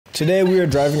Today we were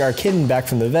driving our kitten back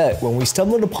from the vet when we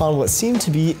stumbled upon what seemed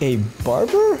to be a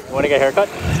barber? You want to get a haircut?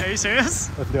 Are you serious?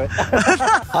 Let's do it.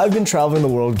 I've been traveling the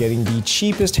world getting the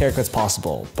cheapest haircuts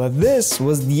possible, but this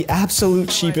was the absolute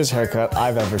cheapest haircut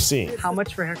I've ever seen. How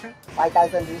much for a haircut?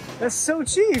 5,000. That's so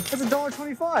cheap. That's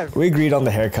 $1.25. We agreed on the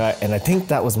haircut, and I think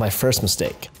that was my first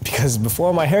mistake. Because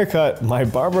before my haircut, my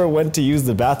barber went to use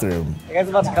the bathroom. The guy's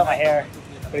about to cut my hair,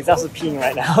 but he's also peeing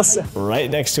right now, so.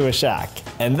 Right next to a shack,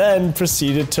 and then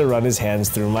proceeded to run his hands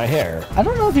through my hair. I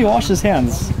don't know if he washed his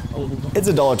hands. It's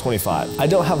 $1.25. I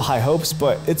don't have high hopes,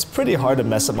 but it's pretty hard to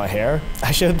mess up my hair.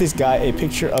 I showed this guy a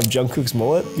picture of Jungkook's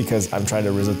mullet because I'm trying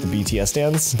to riz up the BTS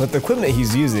stands, but the equipment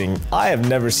he's using, I have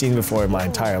never seen before in my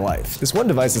entire life. This one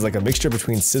device is like a mixture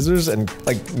between scissors and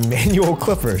like manual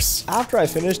clippers. After I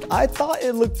finished, I thought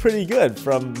it looked pretty good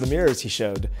from the mirrors he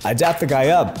showed. I dapped the guy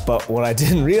up, but what I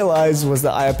didn't realize was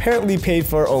that I apparently paid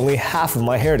for only half of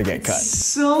my hair to get cut.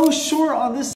 So short on this